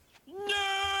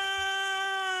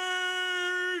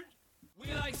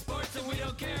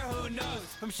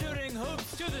From shooting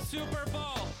hoops to the Super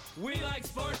Bowl, we like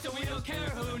sports and we don't care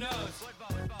who knows. Football,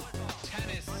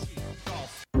 tennis,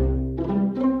 golf.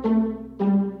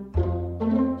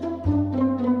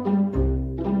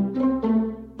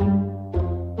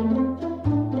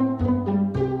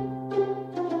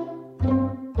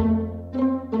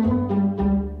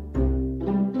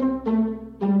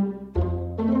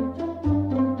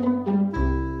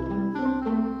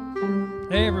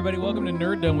 Hey everybody, welcome to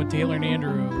Nerddom with Taylor and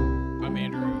Andrew. I'm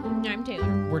Andrew. I'm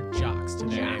Taylor. We're jocks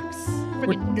today. Jocks. For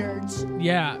the nerds.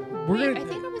 Yeah, we're Wait, gonna. I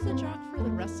think I was a jock for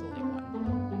the wrestling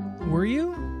one. Were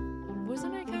you?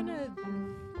 Wasn't I kind of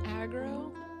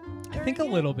aggro? I think a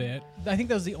little bit. I think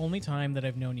that was the only time that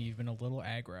I've known you been a little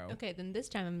aggro. Okay, then this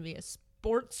time I'm going to be a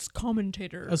sports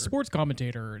commentator. A sports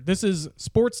commentator. This is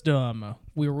Sportsdom,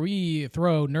 where we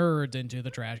throw nerds into the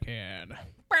trash can.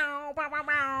 Bow,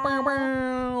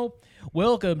 bow.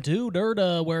 Welcome to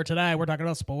Nerda, where tonight we're talking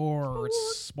about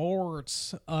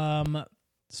sports.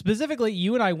 Specifically,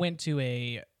 you and I went to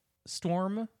a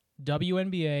Storm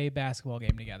WNBA basketball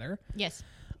game together. Yes.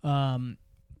 I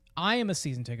am a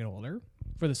season ticket holder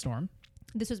for the Storm.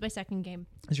 This was my second game.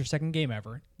 It's your second game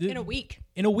ever. In a week.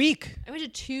 In a week. I went to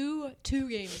two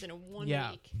games in one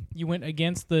week. You went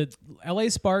against the LA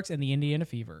Sparks and the Indiana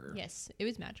Fever. Yes, it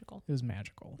was magical. It was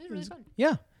magical. It was really fun.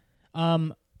 Yeah.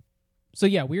 So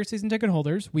yeah, we are season ticket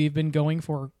holders. We've been going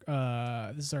for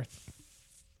this is our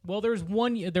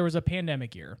there was a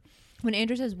pandemic year. When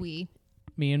Andrew says we.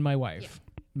 Me and my wife. Yeah.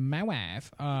 My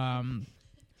wife.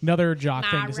 Another jock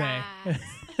thing to say.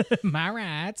 My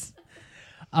rats.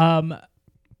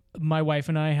 My wife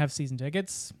and I have season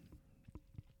tickets.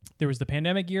 There was the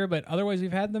pandemic year, but otherwise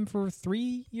we've had them for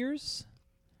 3 years.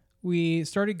 We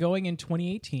started going in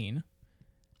 2018.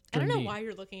 I don't know why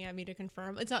you're looking at me to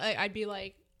confirm. It's not. I'd be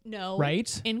like, no.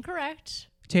 Right? Incorrect.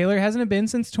 Taylor hasn't been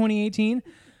since 2018.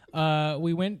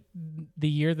 We went the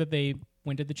year that they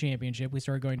went to the championship. We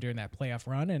started going during that playoff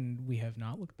run, and we have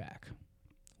not looked back.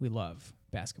 We love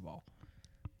basketball.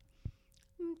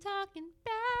 I'm talking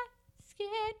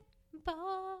basketball.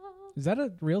 Is that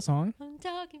a real song? I'm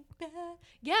talking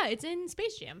Yeah, it's in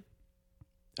Space Jam.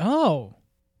 Oh,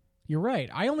 you're right.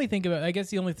 I guess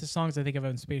the only songs I think of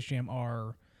in Space Jam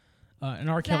are an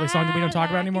R. Kelly song that we don't talk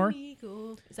about anymore.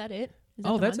 Is that it?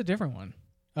 That's a different one.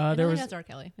 That's R.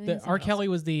 Kelly. R. Kelly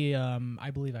was the I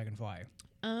Believe I Can Fly.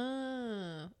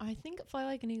 I think Fly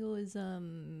Like an Eagle is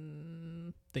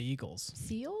the Eagles.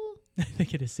 Seal? I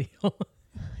think it is Seal.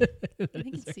 I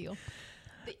think it's Seal.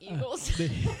 The Eagles.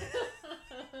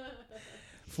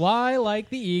 Fly like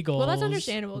the Eagles. Well, that's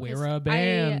understandable. We're a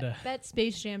band. I bet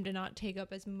Space Jam did not take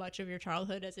up as much of your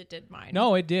childhood as it did mine.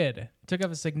 No, it did. It took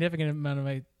up a significant amount of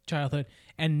my childhood,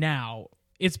 and now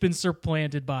it's been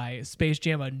supplanted by Space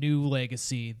Jam: A New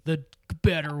Legacy, the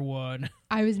better one.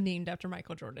 I was named after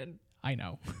Michael Jordan. I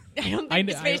know. I don't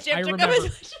think Space Jam took up as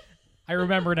much. I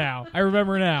remember now.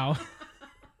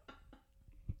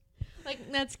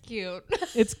 Like, that's cute.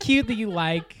 It's cute that you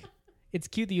like. It's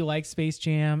cute that you like Space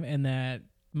Jam and that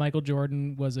Michael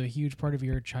Jordan was a huge part of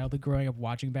your childhood growing up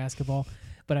watching basketball,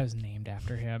 but I was named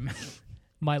after him.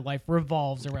 My life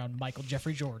revolves around Michael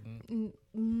Jeffrey Jordan.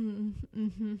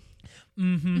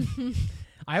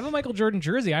 I have a Michael Jordan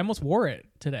jersey. I almost wore it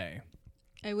today.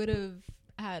 I would have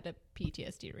had a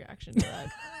PTSD reaction to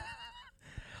that.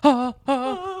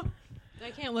 I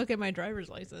can't look at my driver's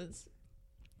license.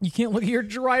 You can't look at your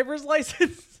driver's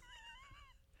license?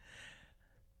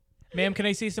 Ma'am, can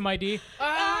I see some ID?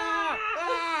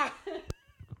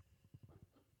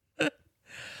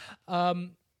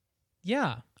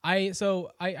 Yeah. I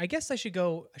guess I should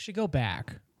go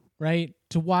back, right,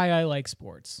 to why I like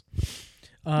sports.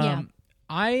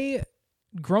 I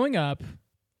growing up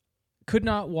could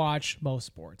not watch most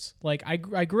sports. Like I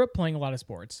grew up playing a lot of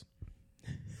sports.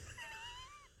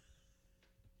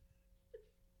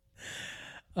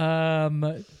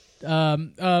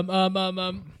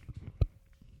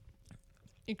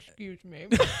 Excuse me.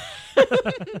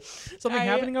 Something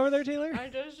happening over there, Taylor?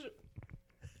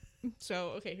 So,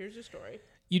 okay, here's the story.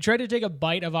 You tried to take a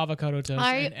bite of avocado toast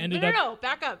and ended up... No,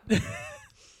 back up.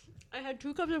 I had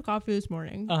 2 cups of coffee this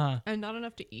morning and not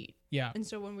enough to eat. Yeah. And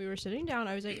so when we were sitting down,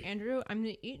 I was like, Andrew, I'm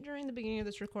going to eat during the beginning of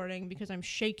this recording because I'm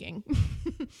shaking.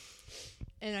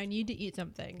 And I need to eat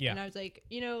something. Yeah. And I was like,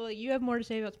 you have more to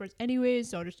say about sports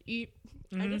anyways, so I'll just eat.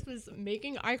 I just was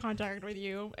making eye contact with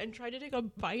you and tried to take a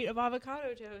bite of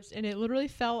avocado toast, and it literally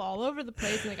fell all over the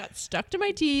place, and it got stuck to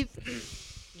my teeth.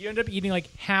 You end up eating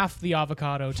like half the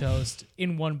avocado toast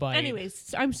in one bite.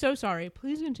 Anyways, I'm so sorry.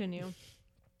 Please continue.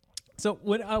 So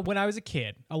when I was a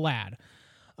kid, a lad,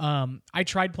 I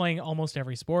tried playing almost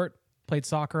every sport. Played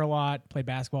soccer a lot, played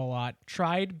basketball a lot,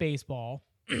 tried baseball,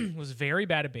 was very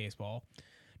bad at baseball.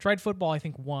 Tried football, I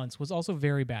think, once. Was also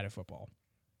very bad at football.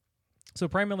 So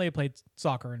primarily I played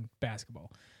soccer and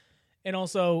basketball. And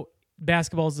also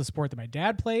basketball is the sport that my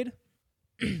dad played.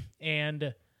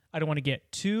 And I don't want to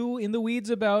get too in the weeds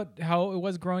about how it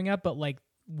was growing up, but like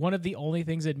one of the only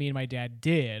things that me and my dad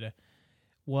did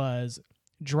was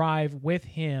drive with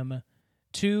him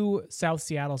to South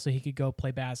Seattle so he could go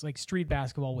play street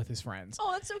basketball with his friends.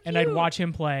 Oh, that's so cute. And I'd watch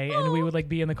him play, and we would like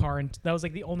be in the car, and that was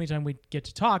like the only time we'd get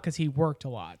to talk because he worked a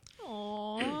lot.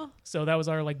 Aww. So that was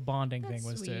our like bonding That's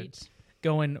thing, was sweet. to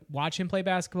go and watch him play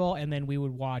basketball, and then we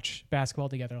would watch basketball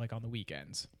together like on the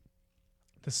weekends.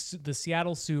 The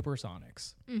Seattle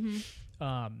Supersonics.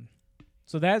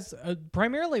 So that's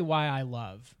primarily why I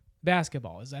love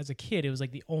basketball. Is as a kid, it was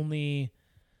like the only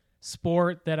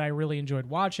sport that I really enjoyed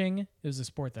watching. It was a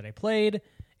sport that I played,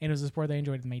 and it was a sport that I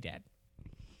enjoyed with my dad.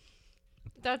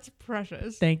 That's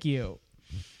precious. Thank you.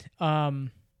 And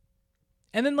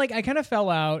then like I kind of fell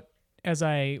out as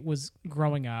I was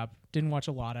growing up. Didn't watch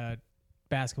a lot of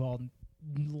basketball.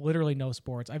 Literally no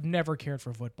sports. I've never cared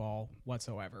for football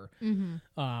whatsoever.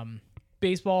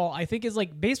 Baseball, I think, is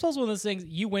like baseball's one of those things.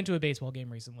 You went to a baseball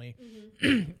game recently,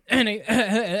 and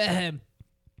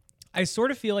I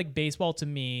sort of feel like baseball to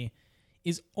me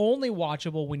is only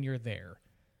watchable when you're there.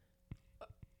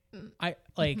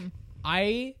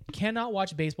 I cannot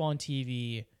watch baseball on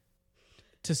TV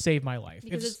to save my life.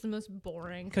 Because it's the most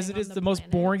boring. Because it thing is on the most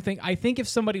planet. boring thing. I think if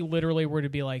somebody literally were to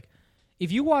be like,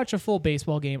 if you watch a full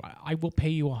baseball game, I will pay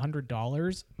you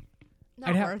 $100.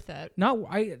 Not worth it.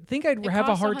 I think I'd It have a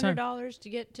costs hard time. $100 to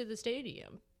get to the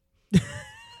stadium.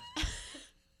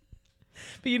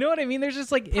 But you know what I mean? There's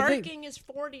just like Parking is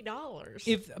 $40.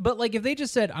 if they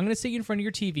just said, I'm going to sit you in front of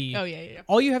your TV. Oh yeah.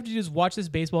 All you have to do is watch this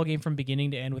baseball game from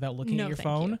beginning to end without looking No, at your thank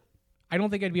phone. you. I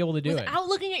don't think I'd be able to do it. Without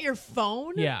looking at your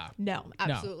phone? Yeah. No,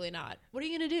 absolutely not. What are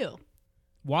you gonna do?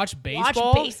 Watch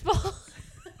baseball? Watch baseball?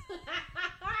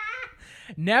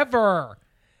 Never.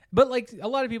 But like a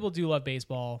lot of people do love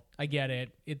baseball. I get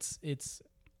it. It's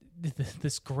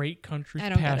this great country's I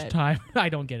don't get it. pastime. I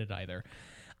don't get it either.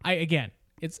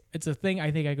 It's a thing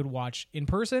I think I could watch in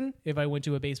person. If I went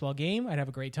to a baseball game, I'd have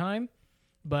a great time.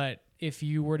 But if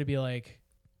you were to be like,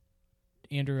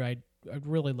 Andrew, I'd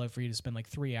really love for you to spend like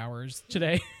 3 hours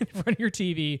today in front of your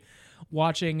TV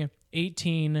watching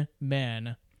 18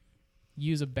 men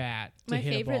use a bat to My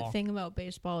hit a favorite ball. thing about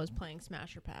baseball is playing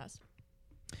Smash or Pass.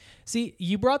 See,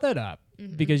 you brought that up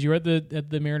because you were at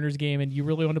the Mariners game and you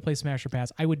really wanted to play Smash or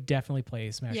Pass. I would definitely play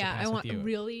Smash or Pass with you.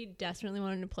 Really desperately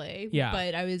wanted to play. Yeah.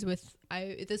 But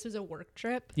this was a work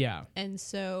trip. Yeah. And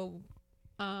so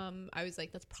I was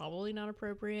like, that's probably not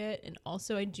appropriate. And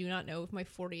also, I do not know if my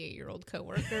 48-year-old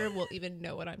coworker will even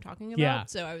know what I'm talking about. Yeah.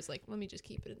 So I was like, let me just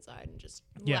keep it inside and just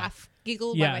Yeah.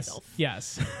 giggle by Yes. myself.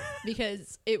 Yes.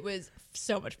 Because it was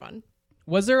so much fun.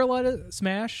 Was there a lot of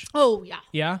Smash? Oh, yeah.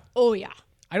 Yeah. Oh, yeah.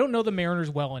 I don't know the Mariners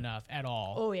well enough at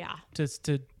all Oh, yeah. to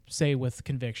say with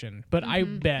conviction, but I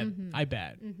bet.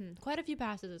 Quite a few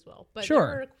passes as well. But Sure.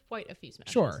 there were quite a few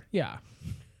smashes. Sure. Yeah.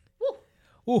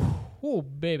 Woo. Ooh,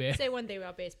 baby. Say one thing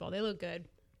about baseball. They look good.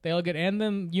 They look good. And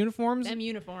them uniforms. Them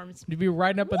uniforms. You'd be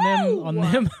riding up on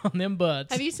them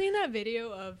butts. Have you seen that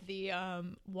video of the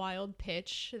wild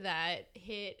pitch that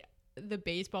hit the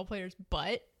baseball player's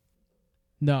butt?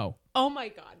 No. Oh my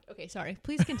god. Okay, sorry.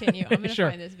 Please continue. I'm gonna Sure.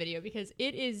 find this video because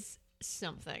it is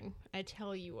something. I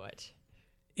tell you what.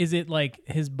 Is it like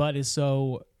his butt is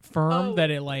so firm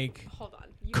that it like Hold on.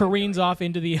 You have careens no off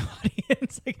into the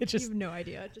audience? Like it idea. just. You have no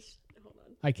idea. Just hold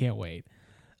on. I can't wait.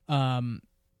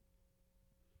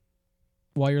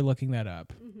 While you're looking that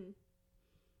up,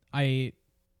 I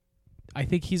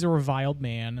think he's a reviled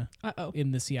man Uh-oh.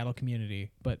 in the Seattle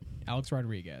community, but Alex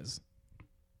Rodriguez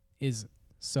is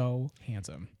so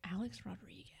handsome. Alex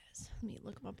Rodriguez. Let me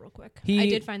look him up real quick. He- I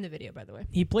did find the video, by the way.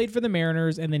 He played for the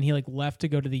Mariners and then he like left to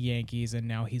go to the Yankees and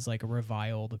now he's like a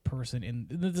reviled person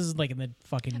this is like in the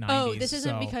fucking 90s. Oh, this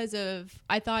isn't so- because of...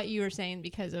 I thought you were saying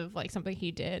because of like something he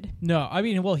did. No, I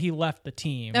mean, well, he left the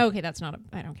team. Oh, okay, that's not a...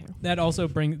 I don't care. That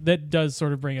does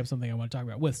sort of bring up something I want to talk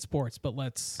about with sports, but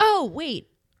let's... Oh, wait.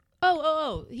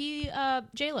 Oh. He,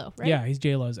 J-Lo, right? Yeah, he's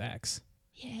J-Lo's ex.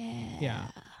 Yeah. Yeah.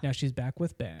 Now she's back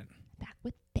with Ben. Back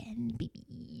with Ben,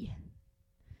 baby.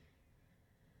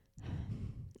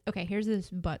 Okay, here's this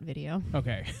butt video.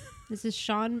 Okay. This is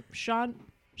Sean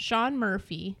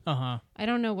Murphy. Uh-huh. I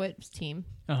don't know what team,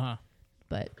 Uh-huh.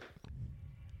 but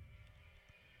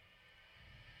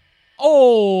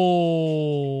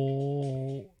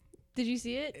Oh! did you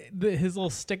see it? His little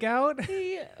stick out?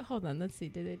 Hold on, let's see.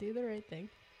 Did they do the right thing?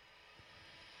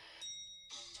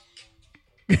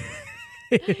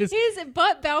 His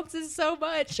butt bounces so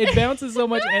much. it bounces so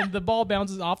much, and the ball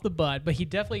bounces off the butt, but he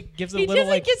definitely gives He a little just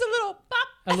like gives a little pop.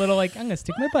 a little like I'm gonna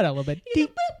stick my butt out a little bit. He's a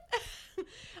Deep. boop.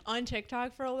 On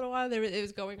TikTok for a little while, it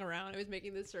was going around. It was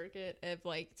making the circuit of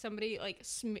like somebody like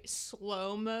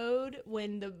slow mode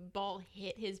when the ball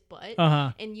hit his butt,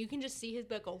 and you can just see his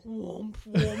butt go whoomp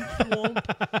whoomp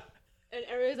whoomp, and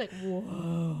everybody's like,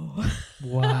 "Whoa!"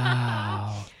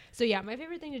 Wow. So yeah, my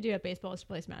favorite thing to do at baseball is to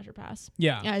play smash or pass.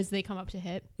 Yeah. As they come up to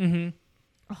hit.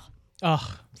 Mm-hmm.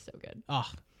 Ugh. So good. Ugh.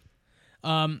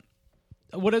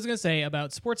 What I was gonna say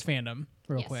about sports fandom,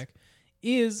 real Yes. quick,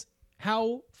 is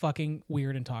how fucking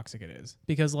weird and toxic it is.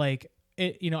 Because like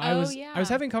it, I was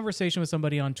having a conversation with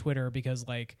somebody on Twitter because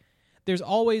like there's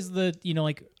always the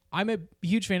like I'm a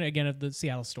huge fan again of the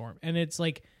Seattle Storm, and it's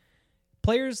like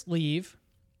players leave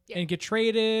and get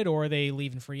traded, or they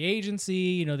leave in free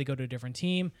agency. They go to a different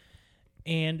team,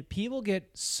 and people get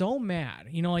so mad.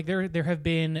 Like there have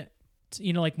been.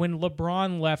 Like when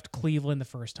LeBron left Cleveland the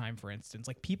first time, for instance,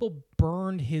 like people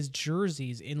burned his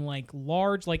jerseys in like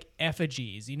large like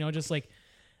effigies, just like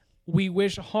we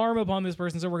wish harm upon this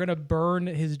person, so we're gonna burn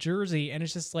his jersey. And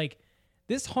it's just like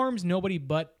this harms nobody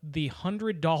but the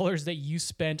 $100 that you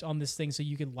spent on this thing so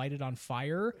you can light it on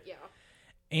fire. Yeah.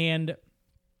 And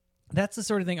that's the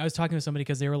sort of thing I was talking to somebody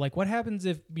because they were like, what happens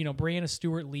if, Brianna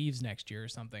Stewart leaves next year or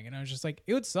something? And I was just like,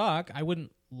 it would suck. I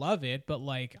wouldn't love it, but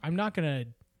like I'm not gonna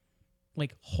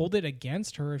like hold it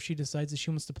against her if she decides that she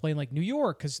wants to play in like New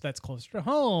York because that's closer to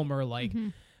home, or like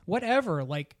whatever.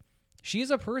 Like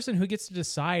she's a person who gets to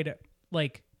decide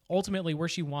like ultimately where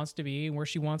she wants to be and where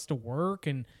she wants to work.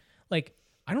 And like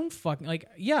I don't fucking like,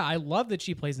 yeah, I love that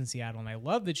she plays in Seattle, and I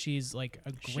love that she's like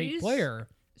a great player.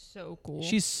 So cool.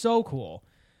 She's so cool.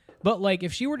 But like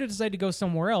if she were to decide to go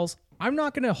somewhere else, I'm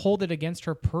not going to hold it against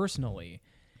her personally.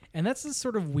 And that's the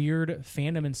sort of weird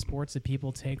fandom in sports that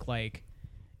people take like,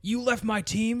 you left my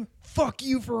team, fuck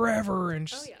you forever. And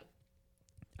just,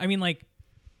 I mean, like,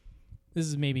 this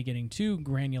is maybe getting too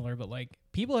granular, but like,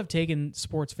 people have taken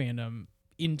sports fandom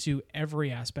into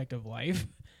every aspect of life,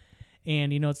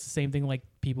 and it's the same thing. Like,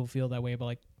 people feel that way about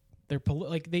like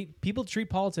people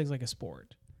treat politics like a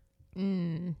sport,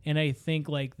 and I think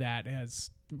like that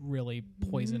has really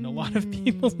poisoned a lot of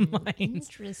people's minds.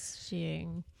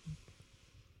 Interesting.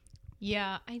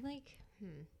 Yeah, I like.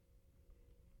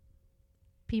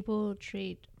 People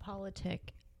treat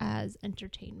politic as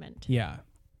entertainment. Yeah.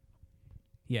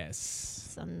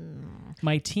 Yes.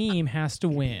 My team has to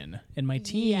win, and my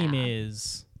team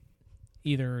is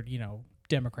either,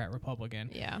 Democrat, Republican.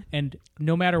 Yeah. And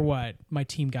no matter what, my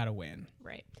team got to win.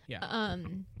 Right. Yeah.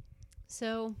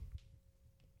 So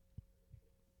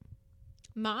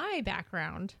my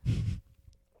background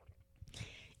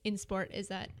in sport is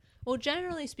that, well,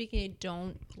 generally speaking, I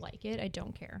don't like it. I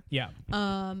don't care. Yeah.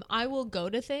 I will go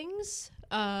to things.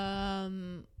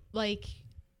 Like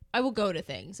I will go to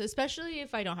things, especially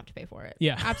if I don't have to pay for it.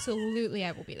 Yeah. Absolutely,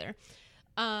 I will be there.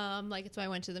 Like it's why I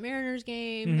went to the Mariners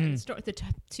game, and the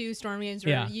two Storm games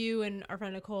where you and our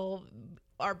friend Nicole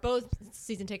are both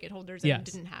season ticket holders and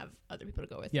didn't have other people to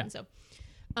go with. Yeah. And so,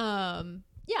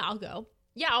 I'll go.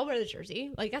 Yeah, I'll wear the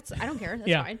jersey. Like I don't care.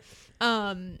 That's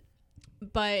fine.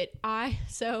 But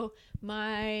so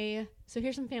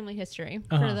here's some family history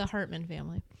for the Hartman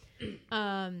family.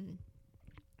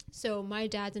 So my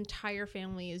dad's entire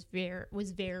family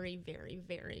was very, very,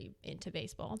 very into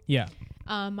baseball. Yeah.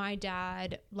 My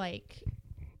dad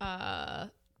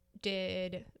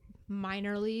did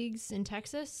minor leagues in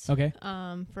Texas. Okay.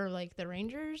 For like the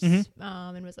Rangers.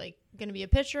 And was like gonna be a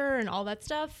pitcher and all that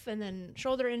stuff, and then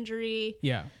shoulder injury.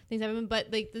 Yeah. Things happen.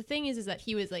 But like the thing is that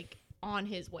he was like on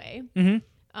his way. And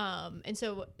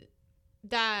so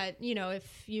that,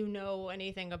 if you know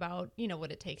anything about,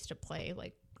 what it takes to play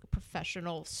like a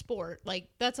professional sport, like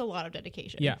that's a lot of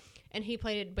dedication. Yeah. And he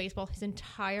played baseball his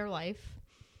entire life,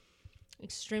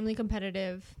 extremely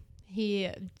competitive.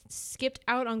 He skipped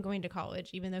out on going to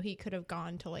college, even though he could have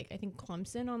gone to like, I think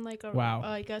Clemson on like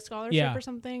a scholarship or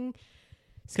something.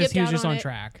 Because he was just on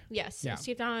track. Yes. Yeah.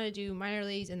 Skipped out on to do minor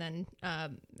leagues, and then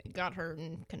got hurt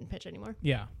and couldn't pitch anymore.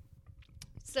 Yeah.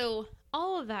 So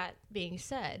all of that being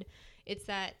said, it's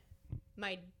that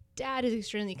my dad is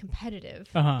extremely competitive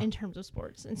in terms of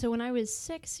sports. And so when I was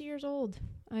 6 years old,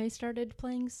 I started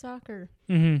playing soccer.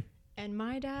 And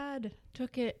my dad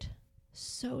took it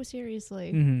so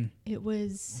seriously. It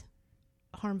was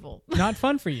harmful. Not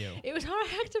fun for you. It was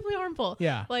actively harmful.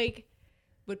 Yeah. I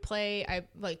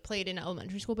played in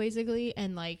elementary school basically,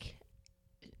 and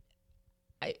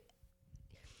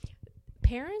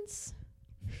parents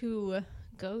who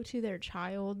go to their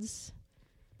child's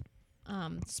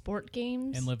sport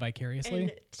games And live vicariously.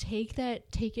 and take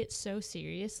it so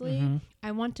seriously. Mm-hmm.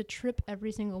 I want to trip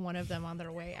every single one of them on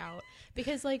their way out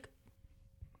because, like,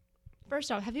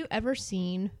 first off, have you ever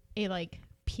seen a like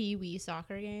pee-wee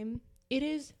soccer game? It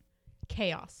is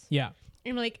chaos. Yeah.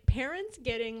 And like parents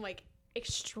getting like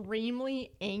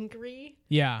extremely angry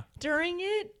Yeah. during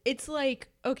it. It's like,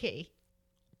 okay,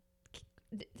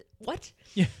 what?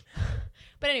 Yeah.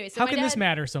 But anyway, so How my can this dad-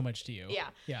 matter so much to you? Yeah.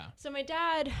 Yeah. So my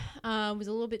dad was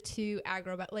a little bit too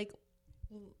aggro about, like,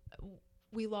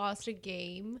 we lost a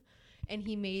game and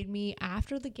he made me,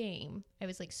 after the game, I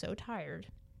was like so tired.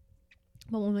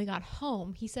 But when we got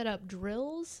home, he set up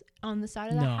drills on the side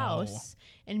of the No. house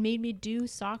and made me do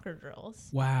soccer drills.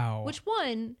 Wow. Which,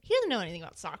 one, he doesn't know anything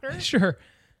about soccer. Sure.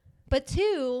 But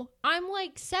 2, I'm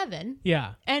like 7.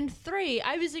 Yeah. And 3,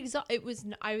 I was exhausted.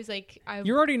 I was like,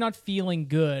 You're already not feeling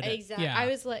good. exactly. Yeah. I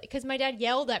was like, because my dad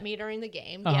yelled at me during the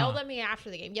game, Uh-huh. yelled at me after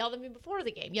the game, yelled at me before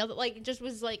the game, yelled at, like, just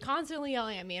was like constantly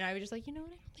yelling at me. And I was just like, you know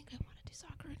what? I don't think I want to do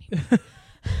soccer anymore.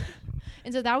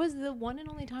 And so that was the one and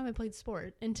only time I played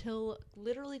sport until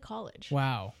literally college,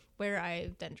 Wow. where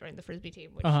I then joined the Frisbee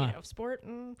team, which, Uh-huh. you know, sport.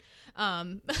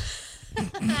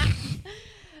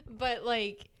 But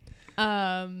like,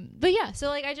 but yeah, so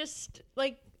like, I just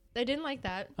like, I didn't like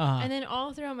that. Uh-huh. And then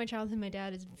all throughout my childhood, my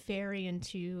dad is very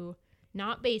into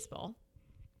not baseball,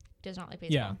 does not like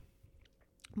baseball, Yeah.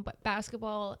 but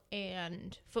basketball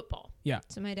and football. Yeah.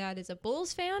 So my dad is a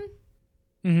Bulls fan.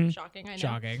 Mm-hmm. Shocking, I know.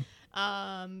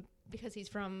 Shocking. Because he's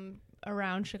from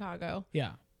around Chicago,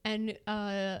 Yeah. and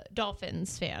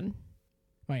Dolphins fan,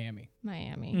 Miami.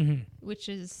 Miami, Mm-hmm. which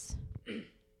is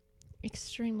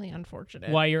extremely unfortunate.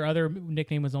 Why your other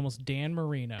nickname was almost Dan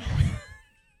Marino.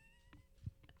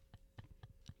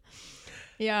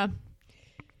 Yeah.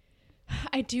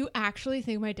 I do actually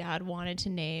think my dad wanted to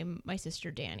name my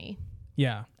sister Danny.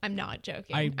 Yeah. I'm not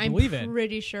joking. I believe it. I'm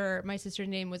pretty sure my sister's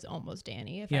name was almost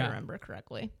Danny, if Yeah. I remember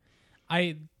correctly.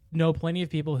 I know plenty of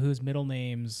people whose middle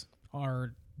names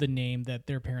are the name that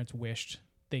their parents wished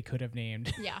they could have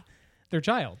named Yeah. their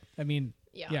child. I mean,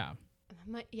 Yeah.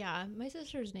 yeah. My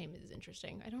sister's name is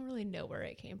interesting. I don't really know where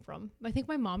it came from. I think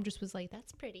my mom just was like,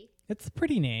 that's pretty. It's a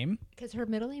pretty name. Because her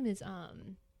middle name is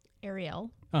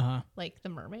Ariel, Uh-huh. like the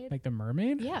mermaid. Like the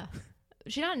mermaid? Yeah.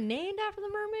 She's not named after the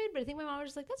mermaid, but I think my mom was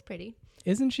just like, that's pretty.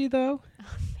 Isn't she though?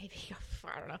 Maybe.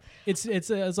 I don't know.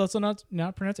 It's also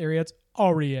not pronounced Ariel, it's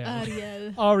Ariel.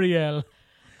 Ariel. Ariel.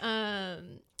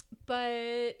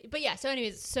 But yeah, so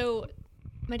anyways, so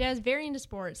my dad's very into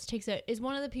sports, is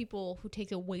one of the people who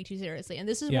takes it way too seriously. And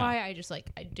this is Yeah. why I just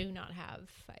like, I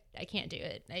can't do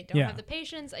it. I don't Yeah. have the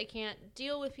patience. I can't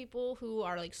deal with people who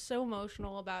are like so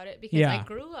emotional about it, because Yeah. I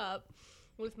grew up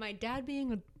with my dad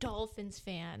being a Dolphins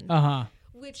fan, Uh-huh.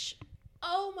 which,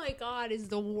 oh my God, is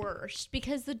the worst,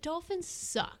 because the Dolphins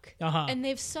suck. Uh-huh. And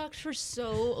they've sucked for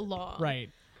so long. Right.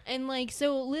 And like,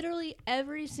 so literally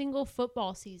every single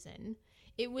football season,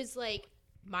 it was like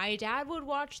my dad would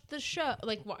watch the show,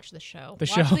 watch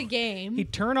the game.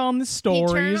 He'd turn on the He'd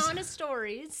stories. turn on his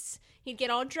stories. He'd get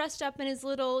all dressed up in his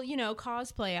little,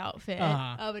 cosplay outfit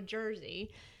Uh-huh. of a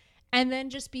jersey, and then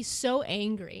just be so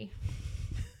angry.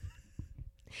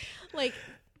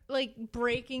 like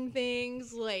breaking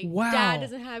things. Like, Wow. dad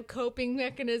doesn't have coping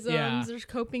mechanisms. Yeah. There's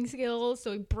coping skills,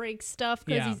 so he breaks stuff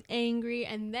because Yeah. he's angry.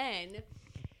 And then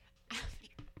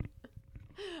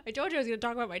I told you I was going to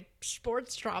talk about my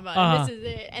sports trauma, and this is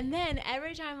it. And then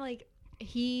every time, like,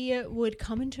 he would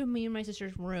come into me and my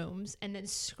sister's rooms and then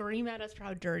scream at us for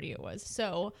how dirty it was.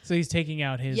 So he's taking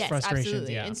out his yes, frustrations.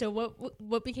 absolutely. Yeah. And so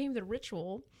what became the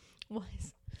ritual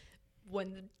was,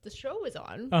 when the show was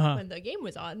on, Uh-huh. when the game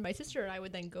was on, my sister and I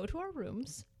would then go to our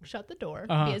rooms, shut the door,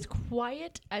 Uh-huh. be as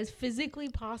quiet as physically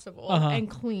possible, Uh-huh. and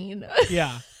clean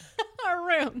Yeah. our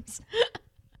rooms.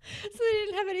 So they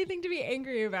didn't have anything to be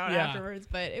angry about Yeah. afterwards,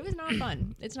 but it was not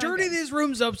fun. It's not Dirty good. these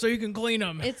rooms up so you can clean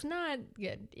them. It's not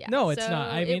good. Yeah. No, it's So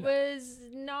not. I mean- it was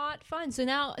not fun. So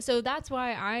that's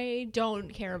why I don't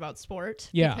care about sport.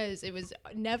 Yeah. Because it was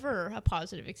never a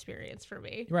positive experience for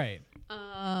me. Right.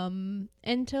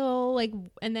 Until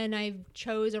and then I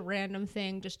chose a random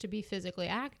thing just to be physically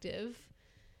active.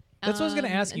 That's what I was going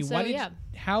to ask you. and so, Why did yeah.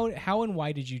 how and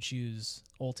why did you choose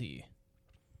Ulti?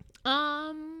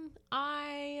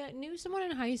 I knew someone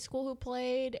in high school who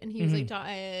played, and he was like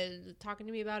talking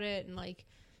to me about it, and like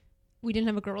we didn't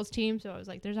have a girls' team, so I was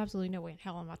like, "There's absolutely no way in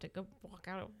hell I'm about to go walk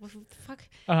out. What the fuck?"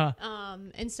 Uh-huh.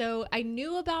 And so I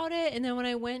knew about it, and then when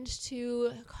I went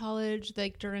to college,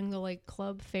 like during the like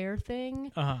club fair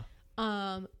thing,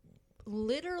 Uh-huh.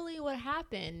 literally what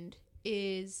happened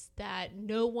is that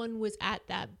no one was at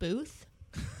that booth.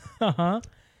 Uh-huh.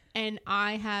 And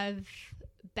I have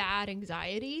bad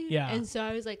anxiety. Yeah. And so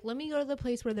I was like, let me go to the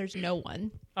place where there's no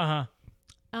one. Uh-huh.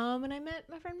 And I met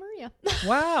my friend Maria.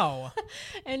 Wow.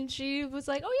 And she was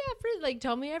like, oh yeah, like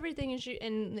tell me everything.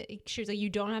 And she was like, you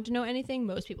don't have to know anything.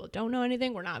 Most people don't know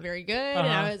anything. We're not very good. And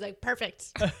I was like,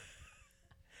 perfect.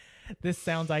 This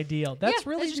sounds ideal. That's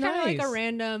really it's just nice. kind of like a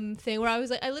random thing where I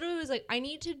literally was like, I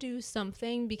need to do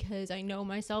something because I know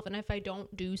myself. And if I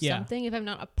don't do something, if I'm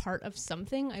not a part of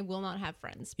something, I will not have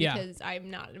friends because I'm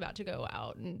not about to go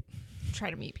out and try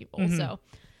to meet people. So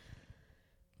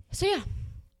yeah.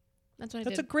 That's what I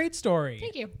did. That's a great story.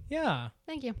 Thank you. Yeah.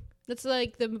 Thank you. That's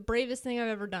like the bravest thing I've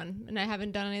ever done, and I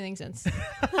haven't done anything since.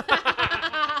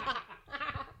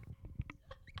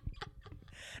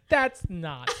 That's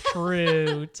not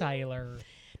true, Tyler.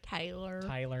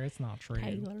 Tyler, it's not true.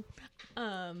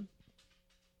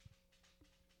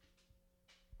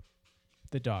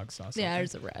 The dog saw something. Yeah,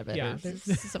 there's a rabbit. Yeah, or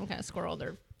some kind of squirrel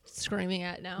they're screaming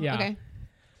at now. Yeah. Okay.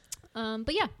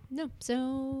 But yeah, no.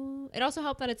 So it also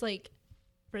helped that it's like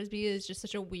Frisbee is just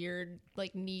such a weird,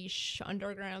 like, niche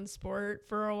underground sport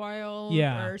for a while.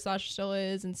 Yeah. Or Sasha still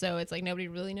is. And so it's like nobody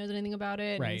really knows anything about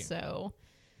it. Right. And so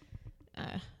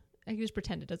I can just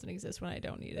pretend it doesn't exist when I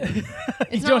don't need it. don't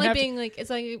It's not like have being like, it's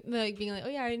like being like, oh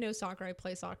yeah, I know soccer, I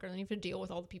play soccer. And then you have to deal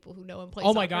with all the people who know and play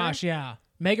Oh soccer. my gosh, yeah.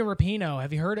 Megan Rapinoe.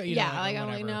 Have you heard of it? Yeah, like I'm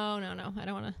like, no, I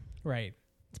don't want to. Right.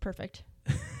 It's perfect.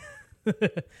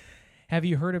 Have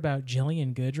you heard about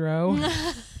Jillian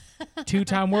Goodrow?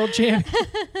 Two-time world champion.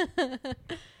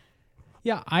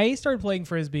 Yeah, I started playing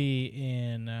Frisbee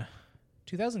in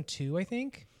 2002, I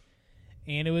think.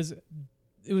 And it was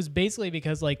basically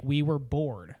because like we were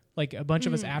bored. Like a bunch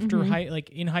of us after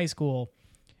in high school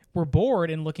were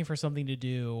bored and looking for something to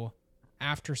do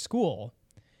after school.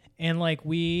 And like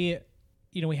we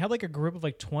had like a group of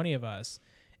like 20 of us.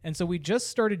 And so we just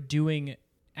started doing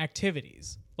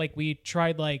activities. Like we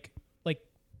tried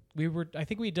I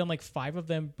think we had done like 5 of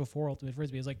them before Ultimate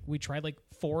Frisbee. It was like we tried like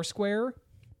Foursquare.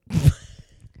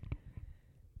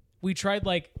 We tried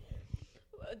like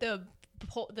the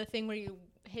thing where you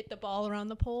hit the ball around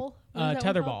the pole.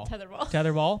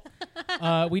 Tetherball.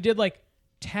 We did like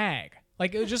tag.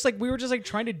 Like it was just like we were just like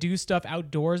trying to do stuff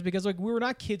outdoors because like we were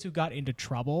not kids who got into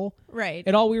trouble. Right.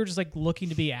 At all. We were just like looking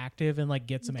to be active and like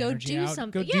get some energy out.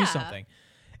 Something. Go do something.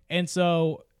 And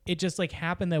so it just like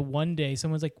happened that one day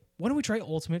someone's like, why don't we try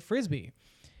Ultimate Frisbee?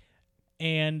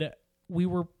 And we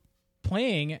were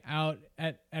playing out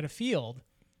at a field.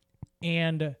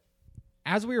 And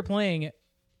as we were playing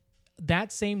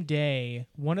that same day,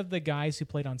 one of the guys who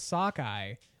played on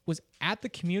Sockeye was at the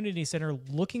community center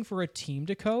looking for a team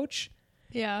to coach.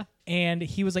 Yeah. And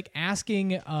he was like asking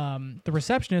the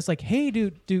receptionist, like, hey,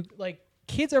 do like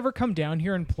kids ever come down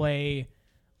here and play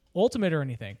Ultimate or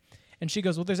anything? And she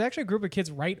goes, well, there's actually a group of kids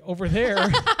right over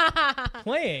there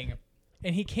playing.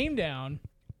 And he came down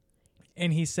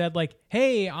and he said like,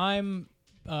 hey, I'm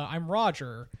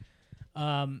Roger.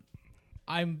 I'm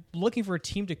looking for a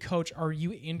team to coach. Are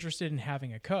you interested in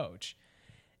having a coach?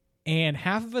 And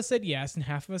half of us said yes and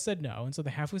half of us said no. And so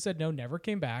the half who said no never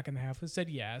came back and the half who said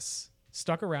yes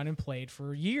stuck around and played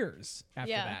for years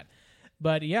after that.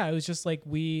 But yeah, it was just like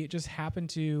we just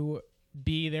happened to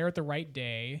be there at the right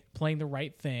day, playing the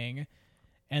right thing,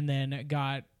 and then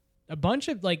got a bunch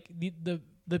of like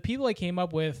the people I came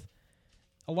up with,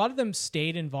 a lot of them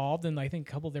stayed involved, and I think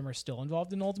a couple of them are still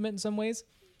involved in Ultimate in some ways.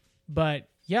 But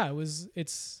yeah, we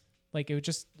just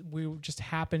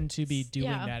happened to be doing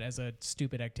that as a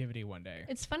stupid activity one day.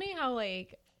 It's funny how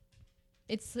like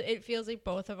it feels like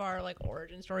both of our like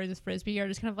origin stories with Frisbee are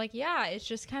just kind of like, yeah, it's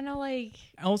just kind of like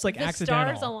almost like the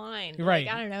accidental. stars aligned. Right.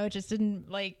 Like, I don't know. It just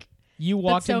didn't like. You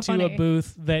walked so into funny. a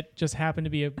booth that just happened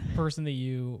to be a person that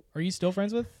are you still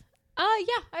friends with? Yeah,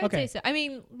 I would Okay. say so. I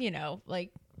mean,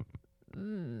 like, I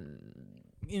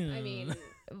mean,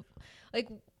 like,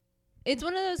 it's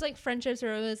one of those like friendships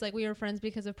where it was like we were friends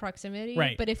because of proximity.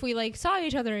 Right. But if we like saw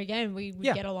each other again, we would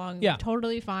get along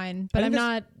totally fine. But I I'm think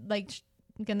not like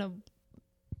gonna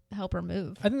help her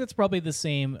move. I think that's probably the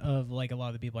same of like a lot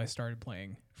of the people I started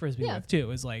playing Frisbee with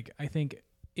too. Is like I think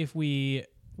if we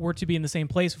were to be in the same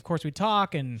place, of course we'd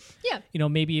talk and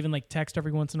maybe even like text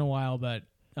every once in a while, but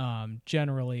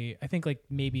generally I think like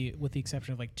maybe with the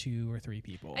exception of like 2 or 3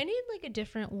 people. I need like a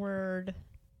different word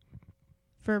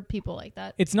for people like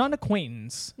that. It's not an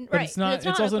acquaintance, but Right. it's not. It's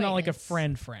not also an not like a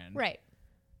acquaintance. friend. Right.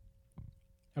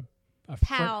 A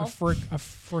Pal.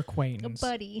 a acquaintance. A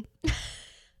buddy.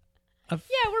 A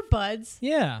Yeah, we're buds.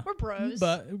 Yeah. We're bros.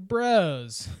 But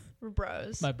bros. We're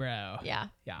bros. My bro. Yeah.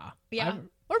 Yeah. Yeah.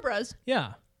 We're bros.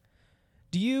 Yeah.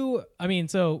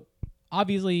 So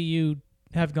obviously you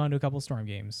have gone to a couple Storm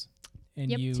games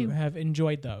and Yep, you 2. have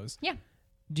enjoyed those. Yeah.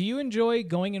 Do you enjoy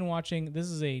going and watching? This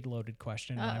is a loaded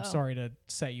question. And I'm Uh-oh. sorry to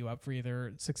set you up for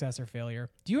either success or failure.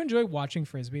 Do you enjoy watching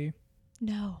Frisbee?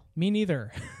 No. Me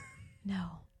neither.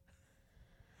 No.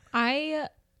 I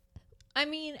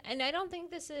mean, and I don't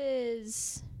think this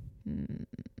is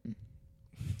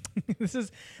This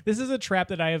is a trap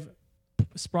that I have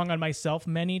sprung on myself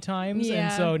many times, and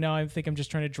Yeah. so now I think I'm just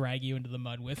trying to drag you into the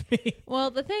mud with me. well,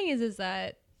 the thing is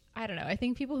that I don't know. I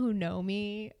think people who know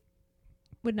me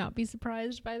would not be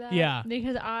surprised by that. Yeah.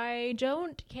 Because I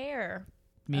don't care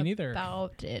Me neither.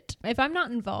 about it. If I'm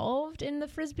not involved in the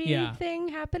Frisbee Yeah. thing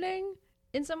happening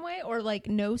in some way or like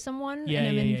know someone Yeah, and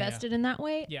I'm yeah, yeah, invested in that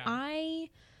way, Yeah. I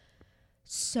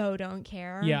so don't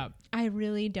care. Yeah. I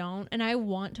really don't. And I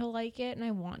want to like it and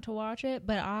I want to watch it,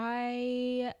 but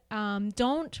I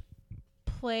don't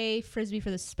play Frisbee for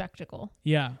the spectacle.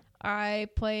 Yeah. I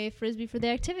play Frisbee for the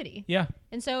activity. Yeah.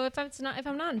 And so if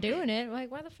I'm not doing it, like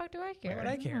why the fuck do I care? would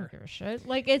I care? don't give a shit.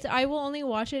 Like I will only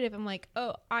watch it if I'm like,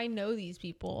 oh, I know these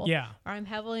people. Yeah. Or I'm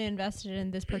heavily invested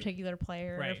in this particular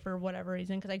player Right. for whatever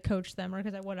reason because I coach them or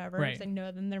because I whatever Right. because I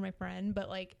know them, they're my friend. But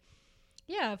like,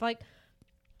 yeah, if like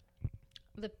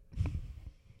the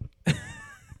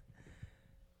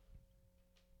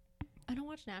I don't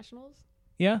watch nationals.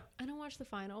 Yeah. I don't watch the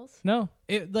finals. No.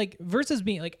 It like versus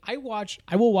me, like I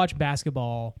will watch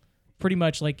basketball pretty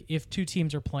much like if two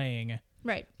teams are playing.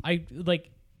 Right.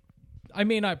 I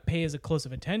may not pay as a close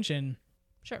of attention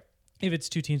Sure. if it's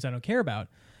two teams I don't care about.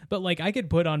 But like I could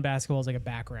put on basketball as like a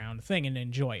background thing and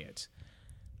enjoy it.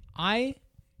 I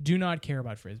do not care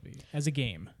about Frisbee as a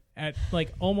game at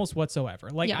like almost whatsoever.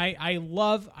 Like Yeah. I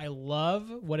love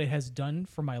what it has done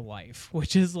for my life,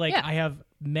 which is like Yeah. I have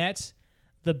met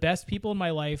the best people in my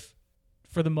life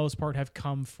for the most part have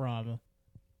come from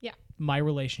Yeah. my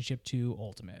relationship to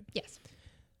Ultimate. Yes.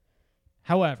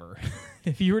 However,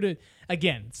 if you were to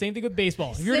again, same thing with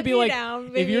baseball. If you were to Sit be me like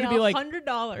down, if you were to be like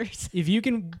 $100. if you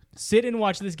can sit and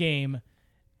watch this game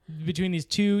between these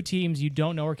two teams you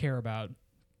don't know or care about,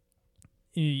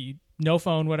 no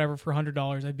phone, whatever, for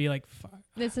 $100, I'd be like, fuck.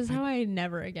 This is how I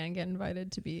never again get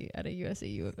invited to be at a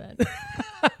USAU event.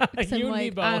 You 'Cause I'm and me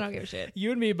like, both. I don't give a shit.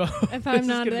 You and me both. If This I'm is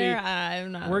not gonna there, be-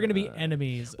 I'm not. we're gonna be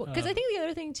enemies. Because I think the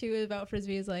other thing too about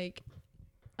Frisbee is like,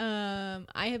 I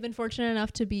have been fortunate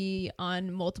enough to be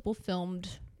on multiple filmed,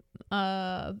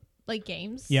 like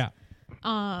games. yeah,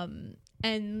 And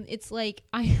it's like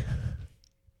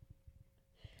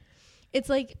it's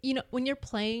like, you know, when you're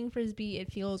playing Frisbee,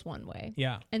 it feels one way.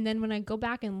 yeah, And then when I go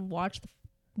back and watch the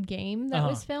game that Uh-huh.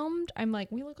 was filmed, I'm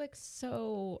like, we look like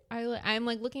so. I'm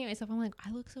like looking at myself. I'm like,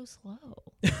 I look so slow.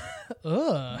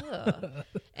 ugh. Ugh.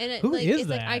 And it, Who like, is it's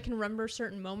like that? I can remember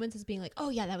certain moments as being like, oh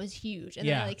yeah, that was huge. And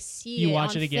Yeah. then I like see You it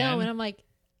watch on it again? film, and I'm like,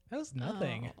 That was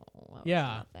nothing. Oh, that was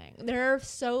Yeah. nothing. There are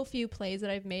so few plays that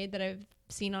I've made that I've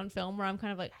seen on film where I'm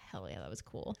kind of like, hell yeah, that was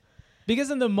cool. Because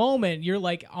in the moment you're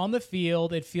like on the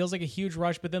field, it feels like a huge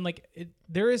rush, but then like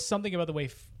there is something about the way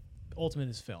Ultimate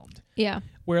is filmed Yeah.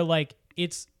 where like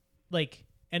it's like,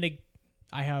 and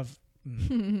I have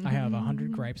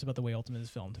 100 gripes about the way Ultimate is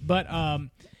filmed, but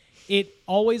it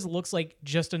always looks like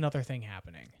just another thing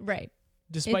happening, Right.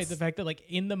 despite It's- the fact that like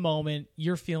in the moment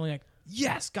you're feeling like,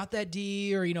 yes, got that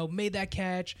D, or made that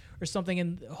catch or something,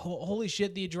 and holy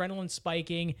shit, the adrenaline's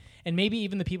spiking, and maybe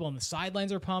even the people on the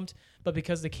sidelines are pumped, but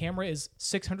because the camera is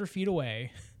 600 feet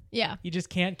away, Yeah. you just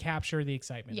can't capture the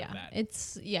excitement of Yeah. that.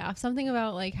 It's something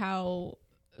about like how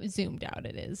zoomed out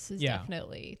it is Yeah.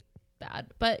 definitely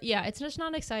bad. But yeah, it's just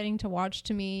not exciting to watch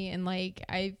to me. And like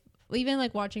I even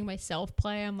like watching myself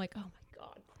play, I'm like, oh my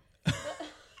god.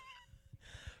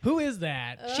 Who is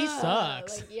that? She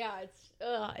sucks. Like, yeah,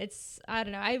 it's I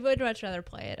don't know. I would much rather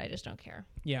play it. I just don't care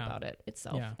Yeah. about it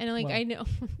itself. Yeah. And like Well- I know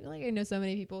I feel like I know so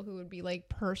many people who would be like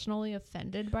personally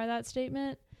offended by that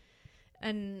statement.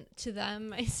 And to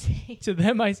them I say To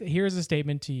them, I say, here's a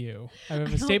statement to you. I have a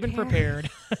don't statement care. prepared.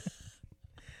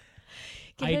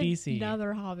 get IDC.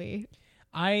 another hobby.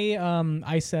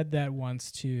 I said that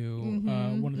once to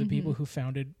one of the people who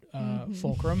founded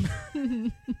Fulcrum.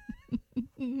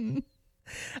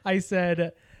 I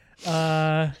said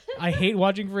I hate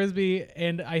watching Frisbee,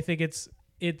 and I think it's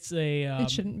a It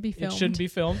shouldn't be filmed. It shouldn't be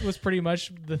filmed was pretty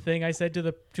much the thing I said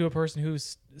to a person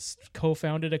who's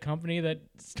co-founded a company that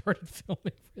started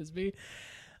filming Frisbee.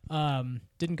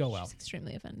 Didn't go well. She's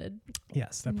extremely offended.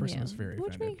 Yes, that person Yeah. was very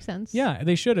Which offended. makes sense. Yeah,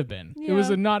 they should have been. It was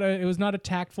Yeah. not a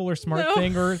tactful or smart No.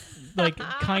 thing or like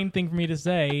kind thing for me to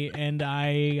say, and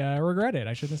I regret it.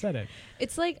 I shouldn't have said it.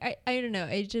 It's like I don't know.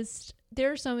 I just there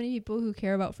are so many people who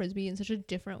care about Frisbee in such a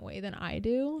different way than I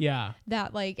do. Yeah.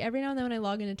 That like every now and then when I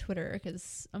log into Twitter,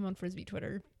 because I'm on Frisbee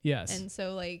Twitter, Yes. and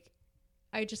so like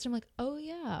I just am like, oh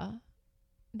yeah,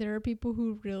 there are people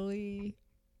who really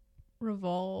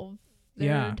revolve their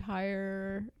Yeah.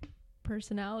 entire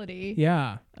personality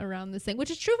Yeah. around this thing,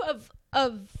 which is true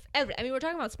of every. I mean, we're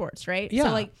talking about sports, right? Yeah.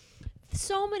 So like,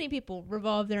 so many people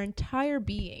revolve their entire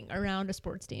being around a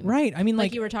sports team, Right. I mean, Like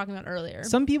like you were talking about earlier.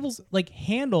 some people's like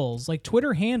handles, like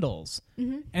Twitter handles,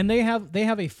 and they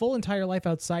have a full entire life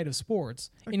outside of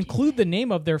sports. Or Include the name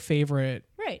of their favorite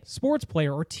Right. sports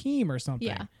player or team or something.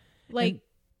 Yeah. Like.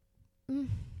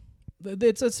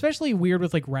 It's especially weird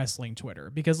with like wrestling Twitter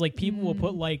because like people will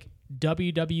put like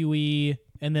WWE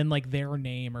and then like their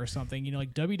name or something, you know,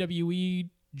 like WWE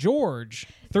George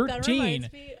That 13.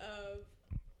 reminds me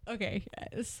of. Okay,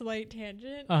 a slight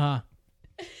tangent. Uh-huh.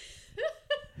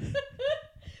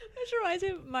 Which reminds me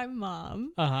of my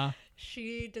mom. Uh-huh.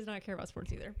 She does not care about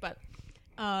sports either, but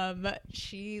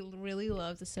she really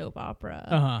loves the soap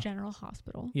opera General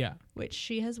Hospital, Yeah. which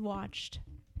she has watched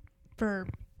for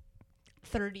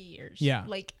 30 years. Yeah.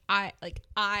 Like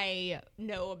I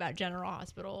know about General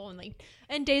Hospital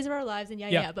and Days of Our Lives and Yeah.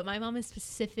 yeah, but my mom is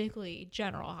specifically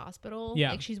General Hospital.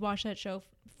 Yeah. Like she's watched that show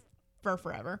for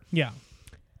forever. Yeah.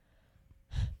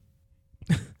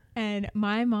 And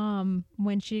my mom,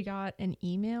 when she got an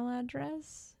email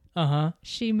address, Uh-huh.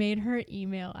 she made her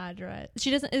email address. She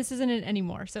doesn't. This isn't it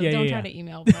anymore. So Yeah, don't yeah, try yeah. to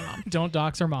email my mom. Don't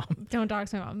dox her mom. Don't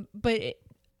dox my mom. But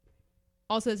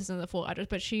also, this isn't the full address.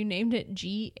 But she named it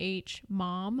GH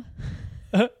Mom,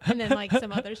 and then like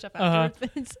some other stuff afterwards.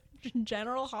 But it's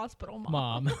General Hospital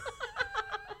Mom.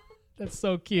 That's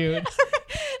so cute.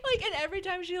 Like, and every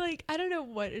time she like, I don't know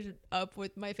what is up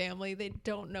with my family. They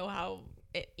don't know how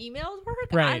emails work.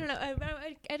 Right. I don't know.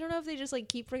 I don't know if they just like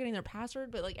keep forgetting their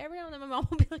password. But like every now and then, my mom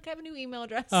will be like, I have a new email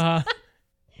address. Uh-huh.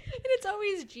 And it's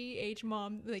always GH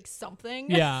Mom, like something.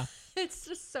 Yeah. It's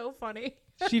just so funny.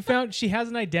 She has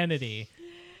an identity.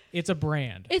 It's a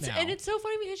brand. now. And it's so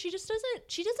funny because she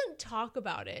doesn't talk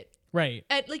about it. right.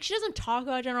 Like she doesn't talk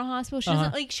about General Hospital. She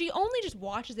doesn't like, she only just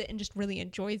watches it and just really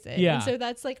enjoys it. Yeah. And so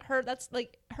that's like her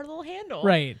little handle.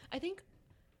 Right. I think,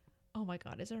 oh my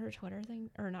God, is it her Twitter thing?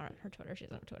 Or not her Twitter. She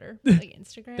doesn't have Twitter. Like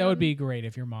Instagram. That would be great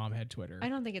if your mom had Twitter. I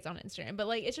don't think it's on Instagram, but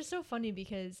like, it's just so funny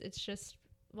because it's just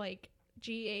like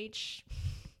GH.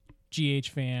 GH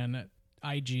fan,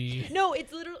 IG. No,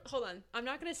 it's literally. Hold on, I'm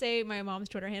not gonna say my mom's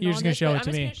Twitter handle. You're just gonna show it to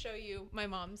I'm me. just gonna show you my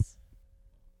mom's.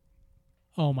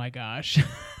 Oh my gosh.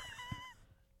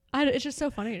 It's just so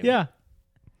funny to me. Yeah.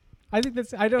 I think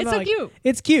that's, I don't It's know. so like, cute.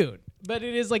 It's cute. But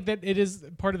it is like that. It is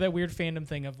part of that weird fandom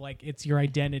thing of like, it's your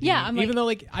identity. Yeah, I'm Even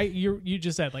like- though like you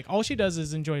just said like all she does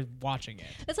is enjoy watching it.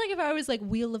 It's like if I was like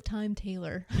Wheel of Time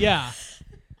Taylor. Yeah.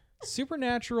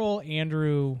 Supernatural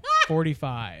Andrew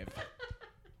 45.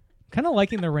 Kind of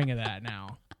liking the ring of that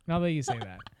now. Now that you say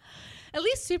that. At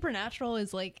least Supernatural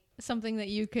is like something that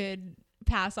you could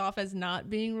pass off as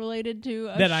not being related to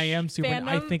a That I am super. fandom.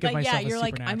 I think of Like, myself yeah, as you're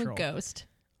like, I'm a supernatural. ghost.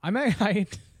 I'm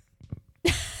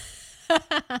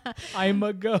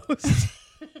a ghost.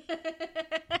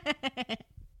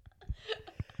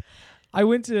 I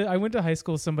went to high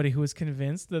school with somebody who was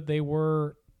convinced that they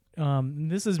were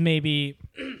this is maybe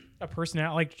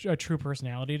a true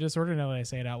personality disorder now that I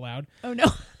say it out loud. Oh no.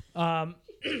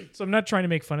 So I'm not trying to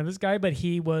make fun of this guy, but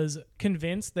he was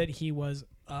convinced that he was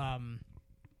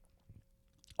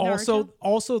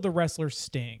also the wrestler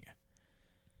Sting.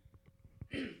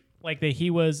 Like that he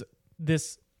was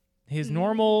his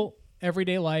normal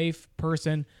everyday life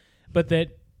person, but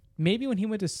that maybe when he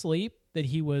went to sleep that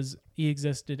he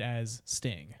existed as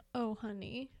Sting. Oh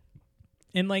honey.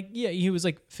 And like, yeah, he was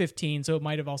like 15, so it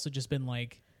might have also just been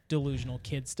like delusional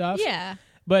kid stuff. Yeah.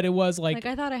 But it was Like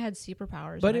I thought I had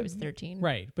superpowers but when I it- was 13.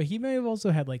 right. But he may have also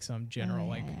had like some general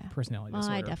yeah, like yeah. personality Well,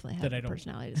 disorder. I definitely that have I a don't.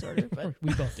 personality disorder, but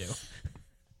We both do.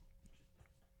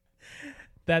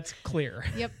 That's clear.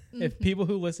 yep. If people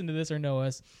who listen to this or know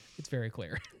us, it's very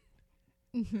clear.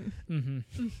 If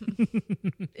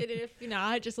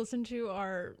not, just listen to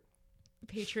our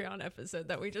Patreon episode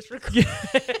that we just recorded.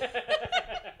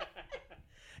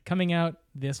 Coming out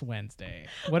this Wednesday.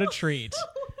 What a treat.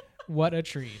 What a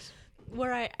treat.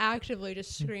 Where I actively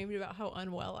just screamed about how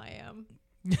unwell I am.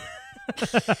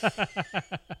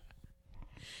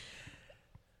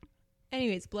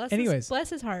 Anyways, bless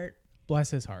his heart.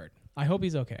 Bless his heart. I hope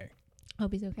he's okay.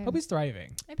 Hope he's okay. I hope he's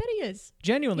thriving. I bet he is.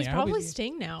 Genuinely. He's I hope probably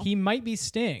Sting now. He might be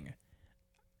Sting.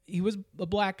 He was a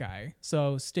black guy,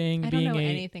 so Sting I don't being know a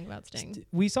anything about Sting.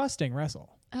 we saw Sting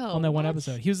wrestle Oh, on that one what?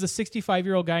 episode. He was the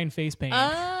 65-year-old guy in face paint.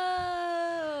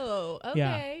 Oh, okay.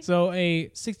 Yeah. So a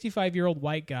 65-year-old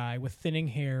white guy with thinning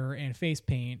hair and face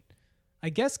paint, I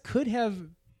guess could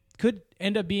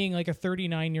end up being like a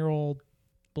 39-year-old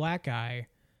black guy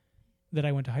that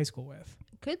I went to high school with.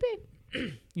 Could be.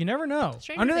 You never know.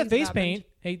 Stranger Under that Things face happened. paint,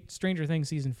 hey, Stranger Things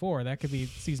season 4. That could be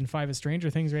season 5 of Stranger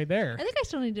Things right there. I think I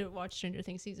still need to watch Stranger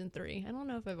Things season 3. I don't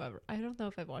know if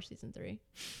I've watched season 3.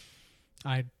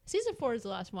 Season 4 is the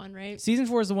last one, right? Season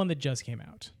 4 is the one that just came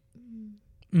out.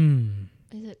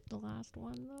 Is it the last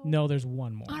one though? No, there's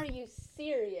one more. Are you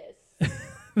serious?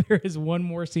 There is one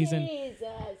more season Jesus.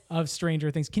 of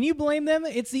Stranger Things. Can you blame them?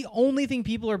 It's the only thing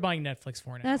people are buying Netflix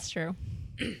for now. That's true.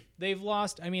 They've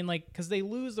lost, because they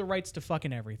lose the rights to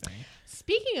fucking everything.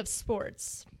 Speaking of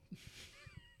sports,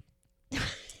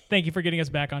 Thank you for getting us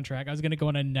back on track. I was going to go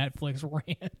on a Netflix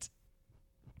rant.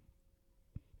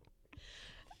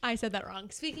 I said that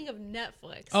wrong. Speaking of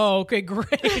Netflix. Oh, okay,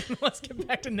 great. Let's get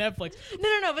back to Netflix.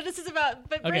 No, but this is about,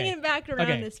 bringing it back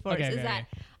around to sports is that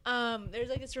there's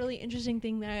like this really interesting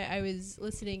thing that I was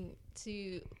listening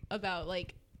to about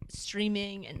like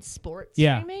streaming and sports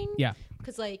streaming. Yeah.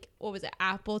 Because like, what was it?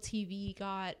 Apple TV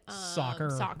got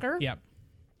Soccer. Yep.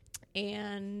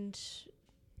 And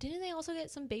didn't they also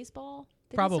get some baseball?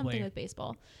 They did Probably. something with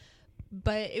baseball.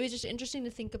 But it was just interesting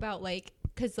to think about like,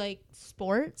 because like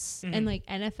sports and like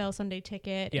NFL Sunday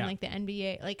Ticket and like the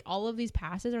NBA, like all of these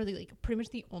passes are like pretty much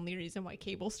the only reason why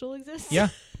cable still exists. Yeah.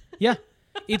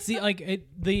 It's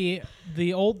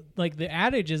the old, like the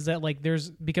adage is that like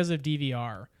there's, because of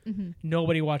DVR,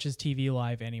 nobody watches TV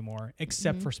live anymore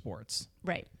except for sports.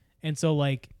 Right. And so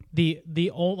like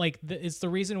it's the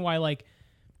reason why like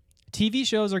TV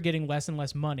shows are getting less and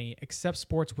less money, except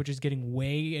sports, which is getting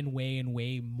way and way and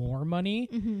way more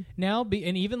money now.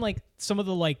 And even like some of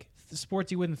the like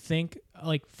sports you wouldn't think,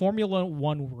 like Formula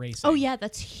One racing. Oh yeah,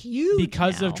 that's huge.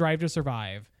 Because now. of Drive to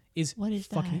Survive What is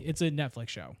fucking. that? It's a Netflix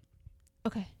show.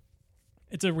 Okay.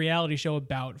 It's a reality show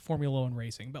about Formula One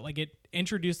racing, but like it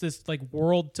introduced this like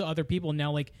world to other people.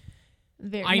 Now like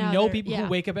I know people who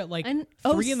wake up at like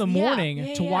 3 in the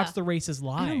morning to watch the races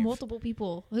live. I know multiple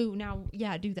people who now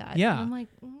do that. Yeah. And I'm like,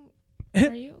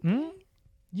 are you okay?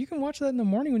 You can watch that in the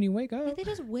morning when you wake up. Like they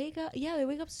just wake up. Yeah, they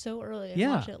wake up so early and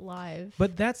Yeah. watch it live.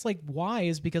 But that's like why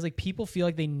is because like people feel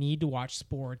like they need to watch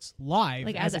sports live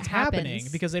Like, as as it's it happening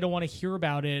happens. because they don't want to hear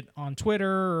about it on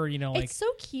Twitter or like It's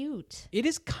so cute. it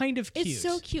is kind of cute. It's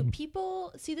so cute.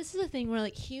 People see this is a thing where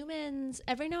like humans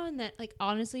every now and then, like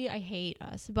honestly, I hate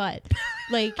us, but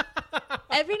like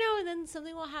every now and then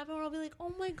something will happen where I'll be like,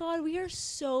 oh my god, we are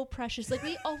so precious. Like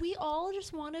we all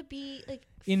just want to be like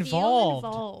Involved. feel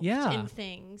involved Yeah. in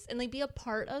things and like be a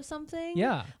part of something.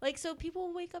 Yeah. Like so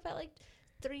people wake up at like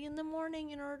 3 in the morning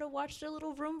in order to watch their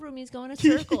little vroom vroomies go in a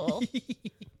circle.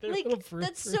 Their Like little fruit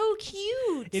that's fruit. so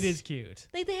cute. It is cute.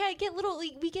 Like get little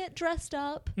like we get dressed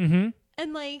up Mm-hmm.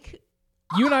 and like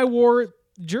You and I wore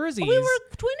jerseys. we were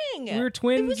twinning. We were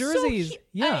twin It was so jerseys. cute.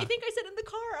 Yeah. I think I said in the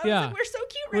car. I Yeah. was like, we're so cute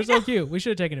We're right so now. cute. We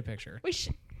should have taken a picture. We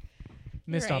should.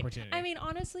 Missed You're right. opportunity. I mean,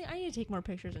 honestly, I need to take more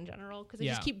pictures in general because I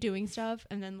Yeah. just keep doing stuff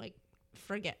and then like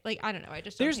forget. Like I don't know. I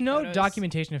just don't There's take no photos.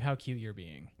 documentation of how cute you're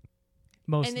being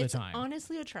most and of the it's time.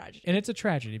 honestly a tragedy. And it's a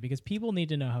tragedy because people need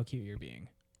to know how cute you're being.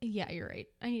 Yeah, you're right.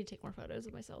 I need to take more photos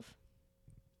of myself.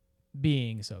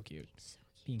 Being so cute. So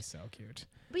cute. Being so cute.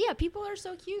 But yeah, people are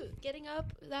so cute. Getting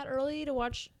up that early to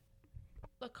watch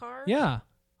a car. Yeah.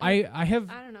 I have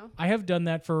I don't know. I have done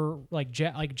that for like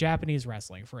Japanese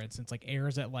wrestling, for instance, like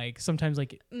airs at like sometimes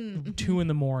like 2 in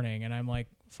the morning, and I'm like,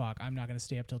 fuck, I'm not gonna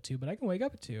stay up till 2, but I can wake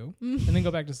up at 2 and then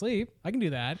go back to sleep. I can do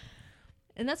that.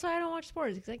 And that's why I don't watch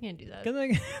sports because I can't do that. 'Cause,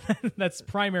 like, that's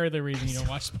primarily the reason you don't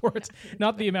watch sports,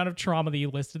 not the amount of trauma that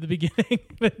you listed at the beginning.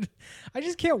 But I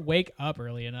just can't wake up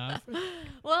early enough.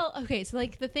 Well, okay, so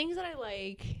like the things that I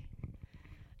like,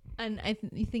 and I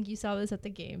think you saw this at the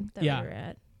game that Yeah. we were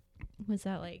at, was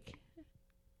that like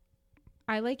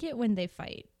I like it when they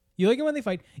fight. You like it when they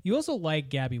fight. You also like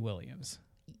Gabby Williams,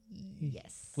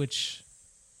 Yes. which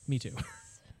me too.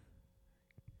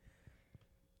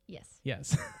 Yes.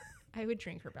 Yes. I would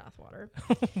drink her bathwater.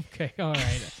 Okay, all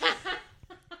right.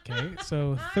 Okay,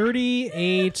 so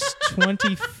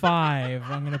 38-25.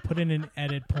 I'm going to put in an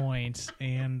edit point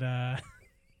and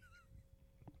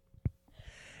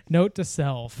note to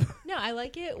self. No, I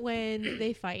like it when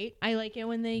they fight. I like it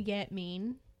when they get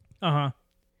mean. Uh-huh.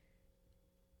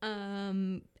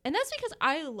 And that's because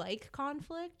I like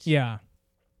conflict. Yeah.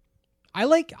 I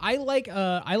like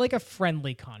a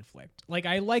friendly conflict. Like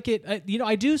I like it,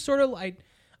 I do sort of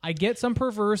I get some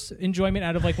perverse enjoyment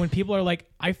out of like when people are like,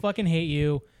 I fucking hate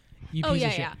you, you Oh piece yeah,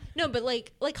 of shit. yeah. No, but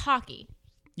like hockey.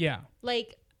 Yeah.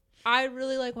 Like I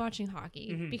really like watching hockey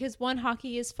Mm-hmm. because one,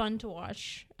 hockey is fun to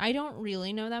watch. I don't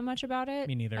really know that much about it.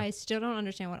 Me neither. I still don't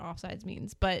understand what offsides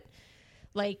means, but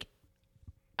like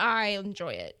I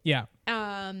enjoy it. Yeah.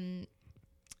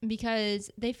 Because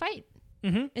they fight.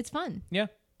 Mm-hmm. It's fun. Yeah.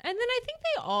 And then I think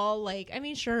they all like, I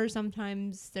mean, sure,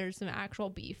 sometimes there's some actual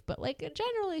beef, but like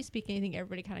generally speaking, I think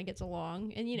everybody kind of gets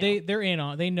along, and you know, they're in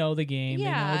on. They know the game.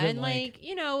 yeah, they know that, and like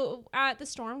you know, at the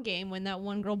Storm game when that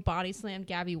one girl body slammed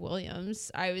Gabby Williams,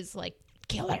 I was like,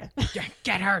 kill her,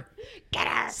 get her, get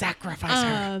her, sacrifice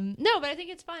her. No, but I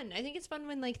think it's fun. I think it's fun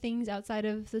when like things outside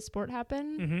of the sport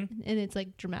happen, and it's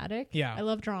like dramatic. Yeah, I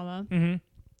love drama.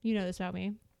 You know this about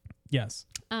me. Yes.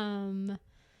 No,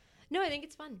 I think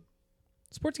it's fun.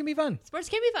 Sports can be fun. Sports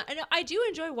can be fun. I do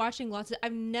enjoy watching lots of.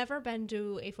 I've never been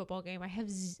to a football game. I have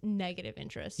negative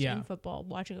interest in football.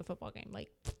 Watching a football game,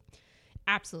 like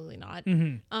absolutely not.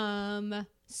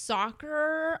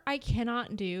 Soccer, I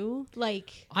cannot do.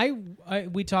 Like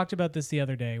we talked about this the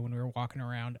other day when we were walking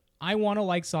around. I want to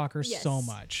like soccer so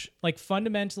much. Like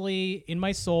fundamentally, in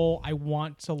my soul, I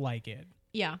want to like it.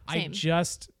 Yeah, same. I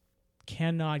just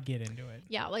cannot get into it.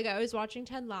 Yeah, like I was watching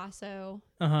Ted Lasso,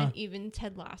 and even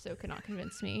Ted Lasso could not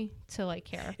convince me to like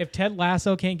care. If Ted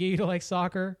Lasso can't get you to like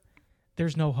soccer,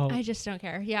 there's no hope. I just don't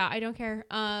care. Yeah, I don't care.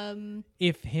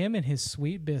 If him and his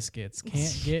sweet biscuits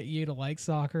can't get you to like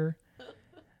soccer,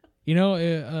 you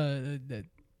know,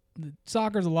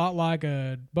 soccer's a lot like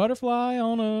a butterfly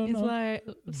on a. It's like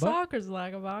soccer's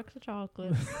like a box of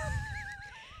chocolates.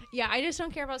 Yeah, I just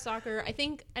don't care about soccer. I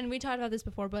think, and we talked about this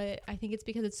before, but I think it's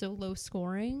because it's so low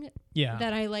scoring. Yeah.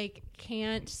 That I like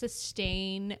can't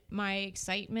sustain my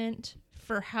excitement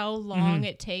for how long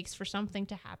it takes for something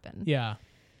to happen. Yeah.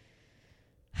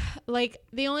 Like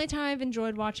the only time I've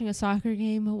enjoyed watching a soccer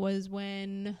game was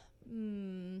when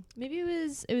maybe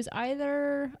it was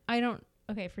either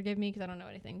forgive me because I don't know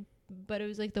anything. But it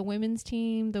was like the women's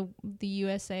team, the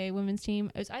USA women's team.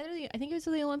 It was either I think it was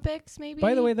the Olympics, maybe.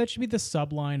 By the way, that should be the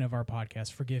subline of our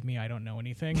podcast. Forgive me, I don't know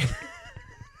anything.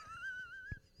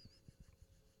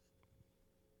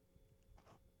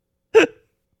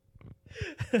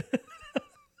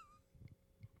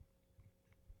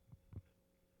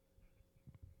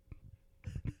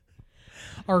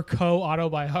 Our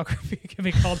co-autobiography can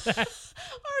be called that. Our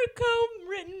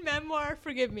co-written memoir.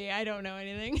 Forgive me, I don't know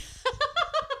anything.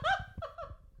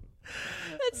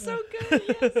 That's so good.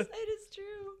 Yes, it is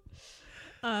true.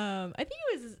 I think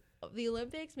it was the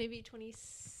Olympics, maybe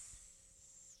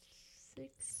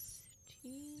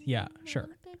 2016. Yeah, sure.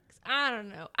 Olympics? I don't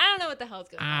know. I don't know what the hell's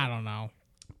going on. I don't know.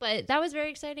 But that was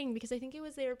very exciting because I think it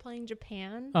was they were playing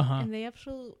Japan, and they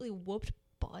absolutely whooped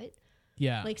butt.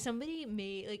 Yeah. Like somebody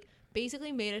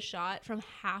basically made a shot from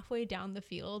halfway down the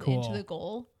field Cool. into the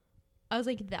goal. I was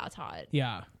like, that's hot.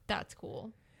 Yeah. That's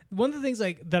cool. One of the things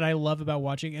like that I love about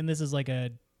watching, and this is like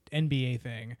a NBA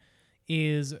thing,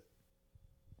 is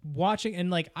watching, and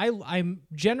like I'm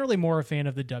generally more a fan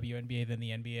of the WNBA than the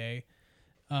NBA.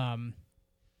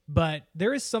 But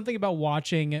there is something about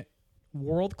watching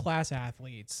world-class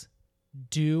athletes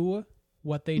do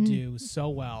what they do so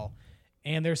well.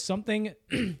 And there's something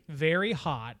very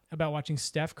hot about watching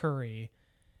Steph Curry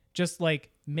just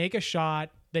like make a shot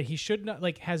that he should not,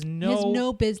 like, has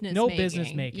no business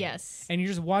making. Yes. And you're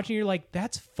just watching, you're like,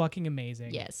 that's fucking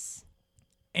amazing. Yes.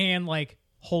 And like,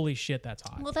 holy shit, that's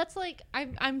hot. Well, that's like,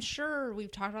 I'm sure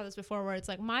we've talked about this before, where it's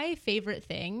like my favorite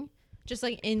thing, just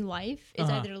like in life, is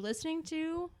either listening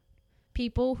to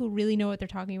people who really know what they're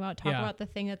talking about talk about the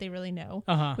thing that they really know,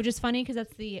 which is funny because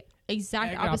that's the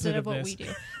exact opposite of what we do.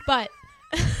 But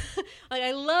like,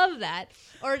 I love that.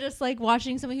 Or just like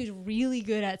watching someone who's really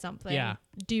good at something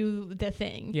do the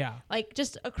thing. Yeah. Like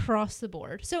just across the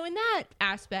board. So in that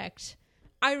aspect,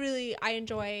 I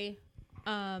enjoy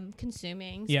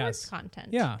consuming sports content.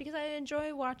 Yeah. Because I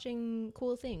enjoy watching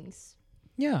cool things.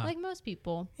 Yeah. Like most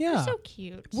people. Yeah. We're so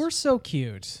cute. We're so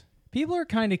cute. People are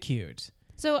kind of cute.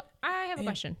 So I have a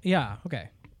question. Yeah. Okay.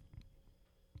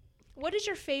 What is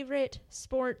your favorite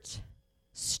sports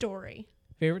story?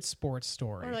 Favorite sports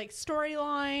story? Or like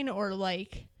storyline or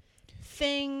like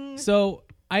thing? So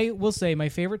I will say my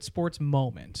favorite sports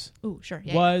moment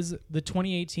was the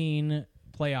 2018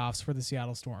 playoffs for the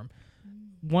Seattle Storm.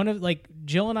 One of, like,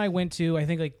 Jill and I went to, I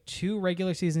think, like 2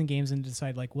 regular season games and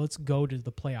decided, like, let's go to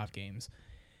the playoff games.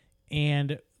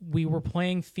 And we were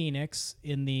playing Phoenix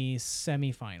in the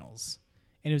semifinals.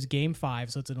 And it was game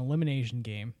 5, so it's an elimination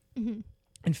game. Mm-hmm.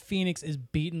 And Phoenix is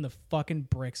beating the fucking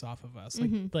bricks off of us.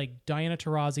 Like Diana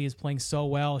Taurasi is playing so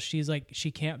well. She's like,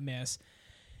 she can't miss.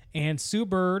 And Sue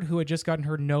Bird, who had just gotten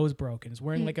her nose broken, is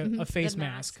wearing like a face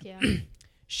mask. Yeah.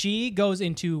 She goes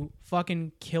into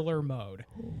fucking killer mode.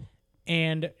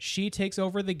 And she takes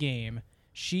over the game.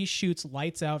 She shoots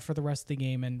lights out for the rest of the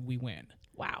game, and we win.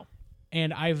 Wow.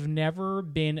 And I've never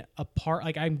been a part,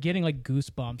 like, I'm getting like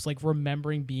goosebumps, like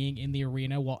remembering being in the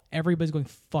arena while everybody's going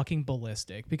fucking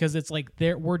ballistic, because it's like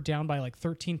we're down by like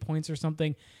 13 points or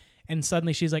something, And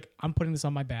suddenly she's like, I'm putting this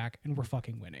on my back and we're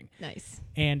fucking winning. Nice.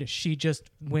 And she just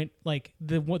went like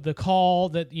the call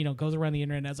that, you know, goes around the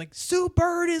internet. I was like, Sue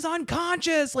Bird is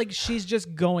unconscious. Like she's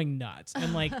just going nuts.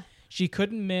 And like she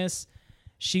couldn't miss.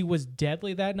 She was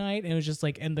deadly that night. And it was just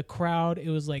like, and the crowd, it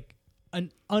was like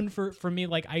for me,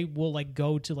 like I will like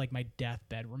go to like my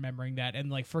deathbed remembering that and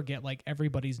like forget like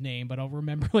everybody's name, but I'll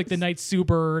remember like the night Sue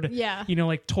Bird, Yeah. you know,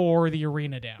 like tore the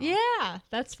arena down. Yeah,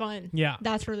 that's fun. Yeah.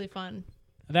 That's really fun.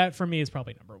 That for me is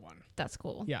probably number one. That's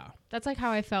cool. Yeah. That's like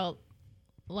how I felt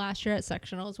last year at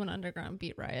sectionals when Underground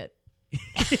beat Riot.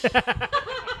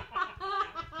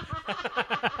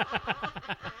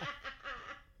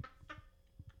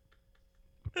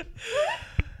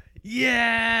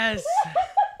 Yes.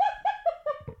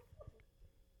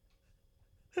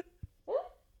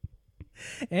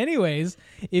 Anyways,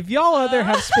 if y'all out there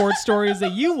have sports stories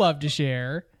that you love to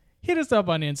share, hit us up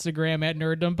on Instagram at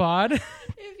NerdDumpPod.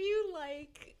 If you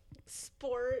like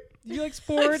sport. You like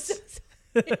sports?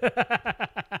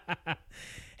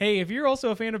 Hey, if you're also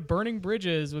a fan of burning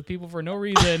bridges with people for no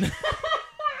reason,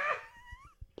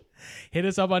 hit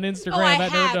us up on Instagram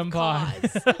at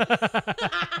NerdDumpPod.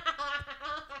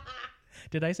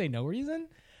 Did I say no reason?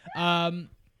 Oh my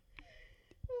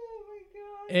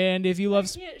god. And if you I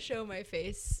love can't show my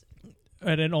face.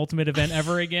 at an ultimate event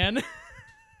ever again,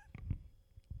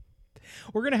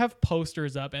 we're gonna have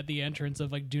posters up at the entrance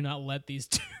of like, do not let these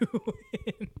two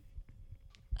in.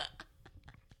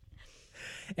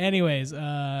 Anyways,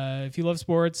 if you love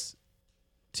sports,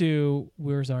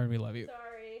 we're sorry, we love you.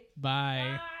 Sorry.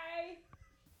 Bye. Bye.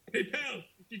 Hey, pal,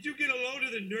 did you get a load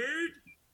of the nerd?